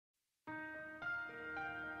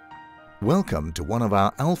Welcome to one of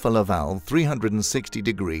our Alfa Laval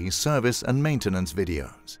 360-degree service and maintenance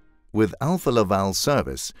videos. With Alfa Laval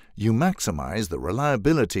Service, you maximize the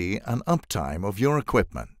reliability and uptime of your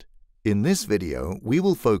equipment. In this video, we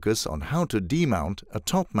will focus on how to demount a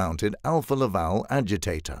top-mounted Alfa Laval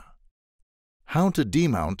Agitator. How to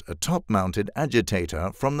demount a top-mounted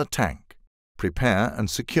agitator from the tank. Prepare and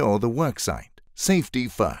secure the worksite. Safety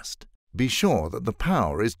first. Be sure that the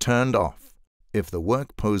power is turned off. If the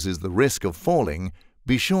work poses the risk of falling,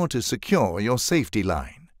 be sure to secure your safety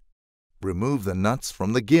line. Remove the nuts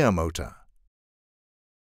from the gear motor.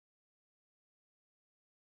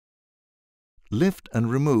 Lift and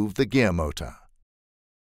remove the gear motor.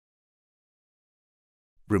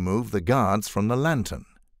 Remove the guards from the lantern.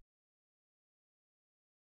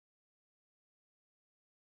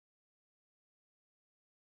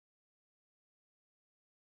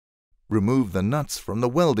 Remove the nuts from the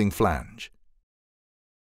welding flange.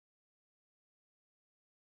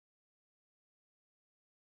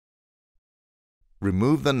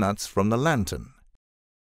 Remove the nuts from the lantern.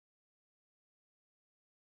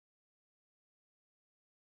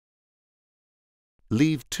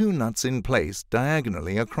 Leave two nuts in place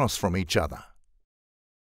diagonally across from each other.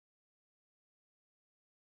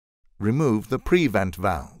 Remove the prevent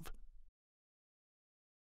valve.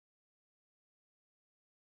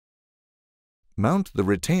 Mount the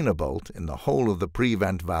retainer bolt in the hole of the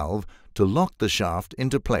prevent valve to lock the shaft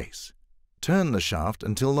into place. Turn the shaft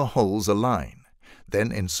until the holes align.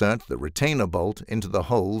 Then insert the retainer bolt into the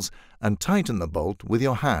holes and tighten the bolt with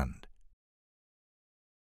your hand.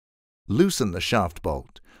 Loosen the shaft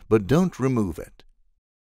bolt, but don't remove it.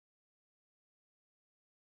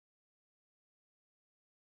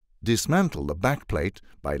 Dismantle the backplate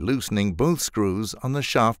by loosening both screws on the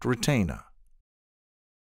shaft retainer.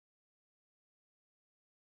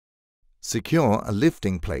 Secure a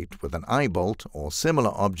lifting plate with an eye bolt or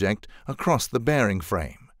similar object across the bearing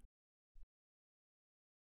frame.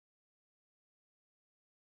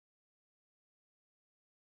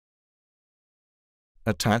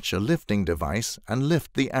 Attach a lifting device and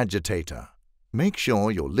lift the agitator. Make sure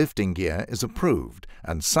your lifting gear is approved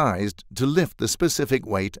and sized to lift the specific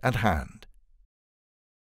weight at hand.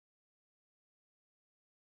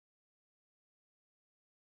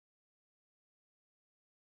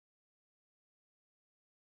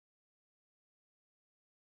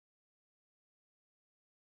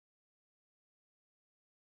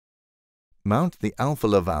 Mount the Alfa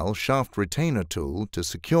Laval shaft retainer tool to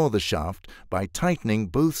secure the shaft by tightening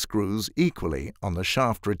both screws equally on the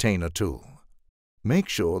shaft retainer tool. Make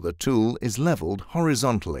sure the tool is leveled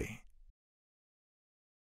horizontally.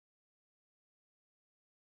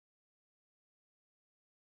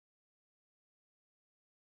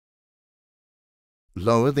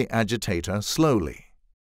 Lower the agitator slowly.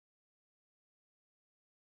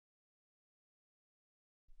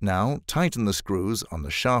 Now tighten the screws on the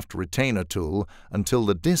shaft retainer tool until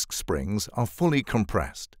the disc springs are fully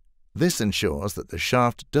compressed. This ensures that the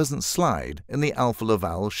shaft doesn't slide in the Alfa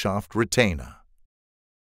Laval shaft retainer.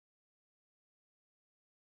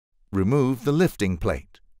 Remove the lifting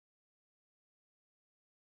plate.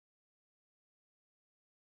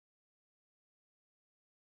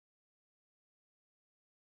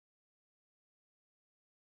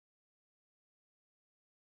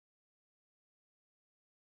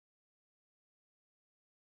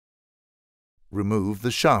 Remove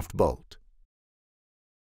the shaft bolt.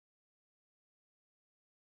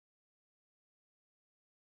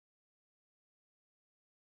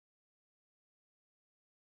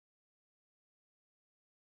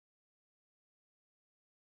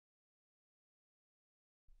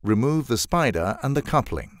 Remove the spider and the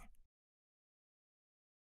coupling.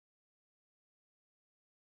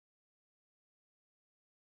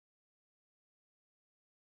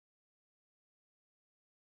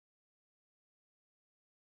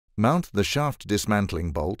 Mount the shaft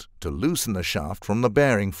dismantling bolt to loosen the shaft from the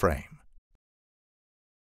bearing frame.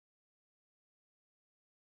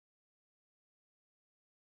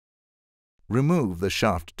 Remove the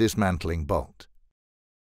shaft dismantling bolt.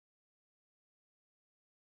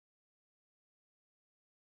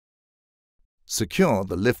 Secure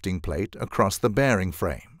the lifting plate across the bearing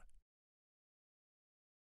frame.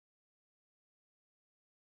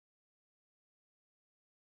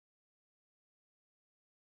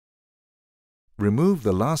 Remove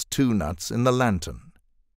the last two nuts in the lantern.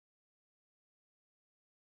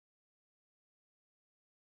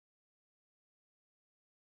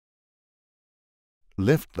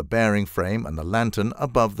 Lift the bearing frame and the lantern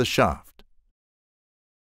above the shaft.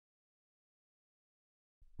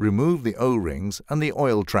 Remove the O-rings and the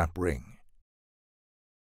oil trap ring.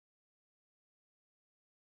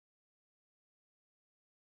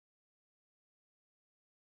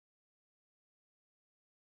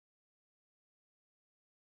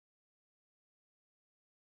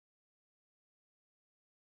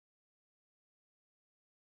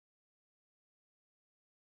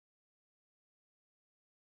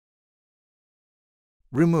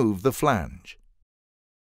 remove the flange.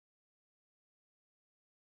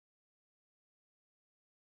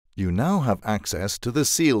 You now have access to the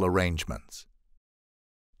seal arrangements.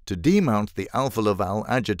 To demount the Alfa Laval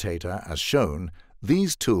Agitator as shown,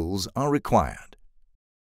 these tools are required.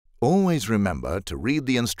 Always remember to read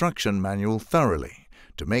the instruction manual thoroughly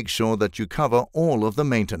to make sure that you cover all of the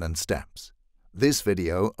maintenance steps. This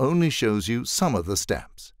video only shows you some of the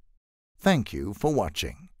steps. Thank you for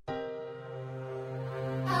watching.